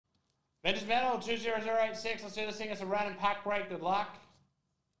Avengers Metal 20086. Let's do this thing. It's a random pack break. Good luck.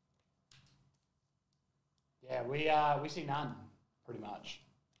 Yeah, we see none, pretty much.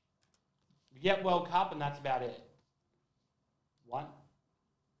 We get World Cup, and that's about it. 1.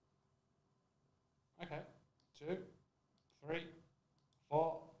 Okay. 2, 3,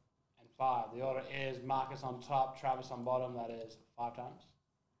 4, and 5. The order is Marcus on top, Travis on bottom. That is 5 times.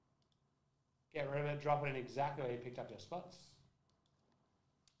 Get rid of it. Drop it in exactly where you picked up your spots.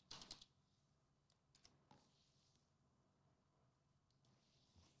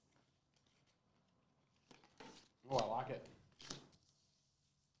 Oh, I like it.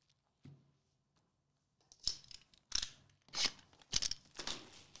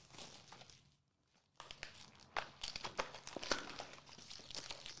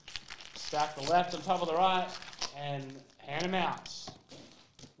 Stack the left on top of the right and hand them out.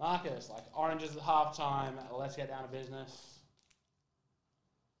 Marcus, like oranges at halftime. Let's get down to business.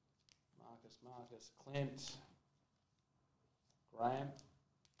 Marcus, Clint, Graham,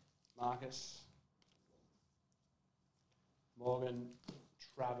 Marcus, Morgan,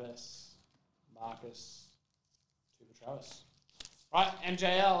 Travis, Marcus, 2 for Travis. Right,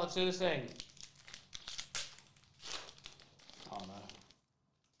 MJL, let's do this thing. Oh no.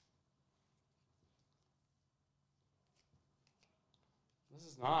 This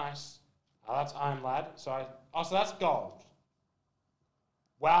is nice. Oh, that's Iron Lad. So that's gold.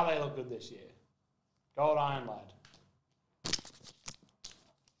 Wow, they look good this year. Gold Iron Lad.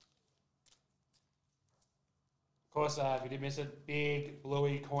 Of course, if you did miss it, big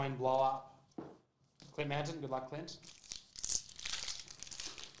bluey coin blow up. Clint Manton, good luck, Clint.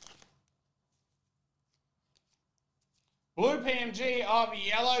 Blue PMG of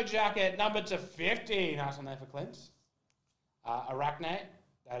Yellow Jacket, numbered to 50. Nice one there for Clint. Arachne,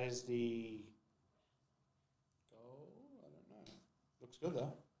 that is the gold. I don't know. Looks good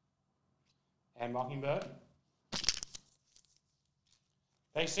though. And Mockingbird.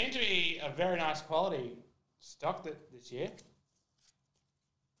 They seem to be a very nice quality stock this year.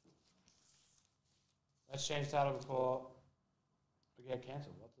 Let's change title before we get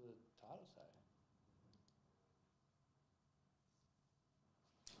cancelled. What does the title say?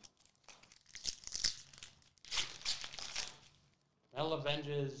 Metal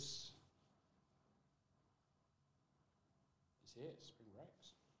Avengers is here. Spring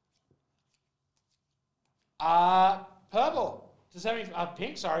breaks. Purple to 70.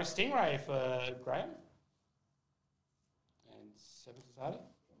 Pink. Sorry, Stingray for Graham. And 7th Society.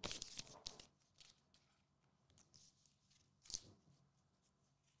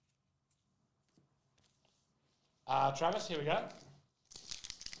 Travis, here we go.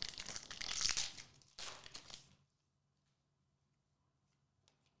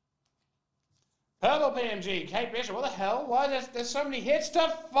 Purple PMG, Kate Bishop. What the hell? Why there's so many hits to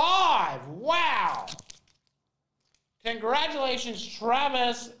 5? Wow. Congratulations,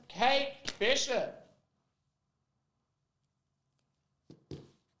 Travis, Kate Bishop.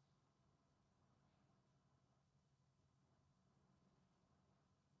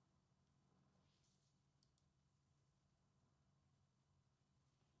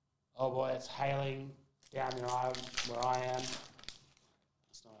 Oh boy, it's hailing down where I am.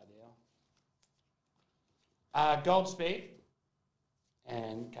 That's not ideal. Goldspeed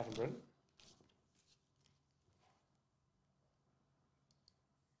and Catherine Britton.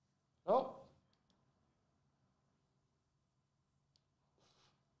 Oh.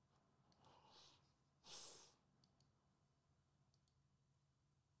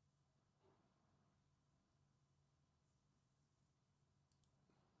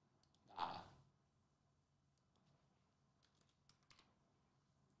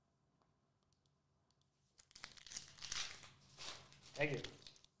 Thank you.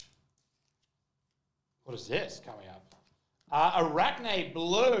 What is this coming up? Arachne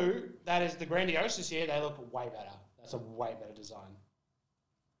Blue, that is the Grandiosis here. They look way better. That's a way better design.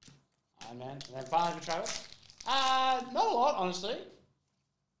 Iron Man. And then finally for Travis. Not a lot, honestly.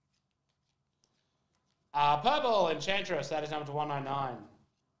 Purple Enchantress, that is number to 199.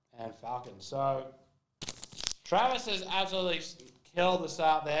 And Falcon. So, Travis has absolutely killed the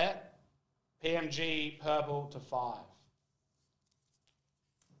start there. PMG Purple to 5.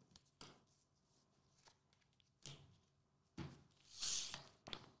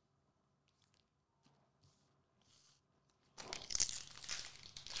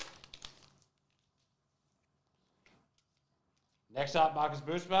 Next up, Marcus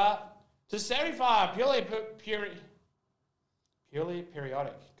Bushbar to 75, purely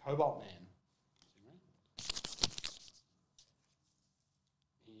periodic, Cobalt Man.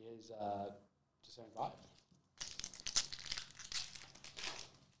 He is to 75.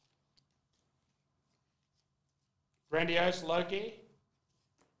 Grandiose Loki.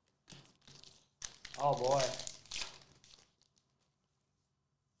 Oh boy.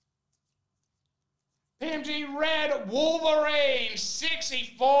 PMG Red Wolverine,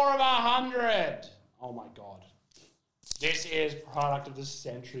 64 of 100. Oh my god. This is product of the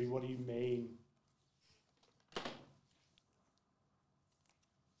century. What do you mean?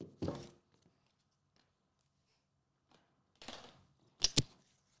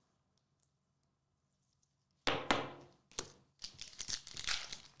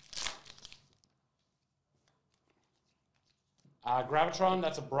 Gravitron,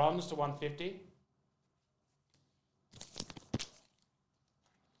 that's a bronze to 150.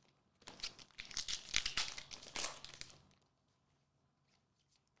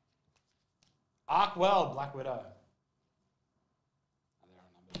 Arkwell, Black Widow. They're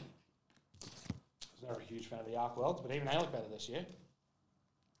unnumbered. I was never a huge fan of the Arkwells, but even they look better this year.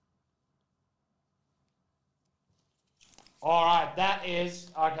 All right, that is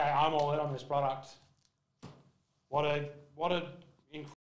okay. I'm all in on this product. What a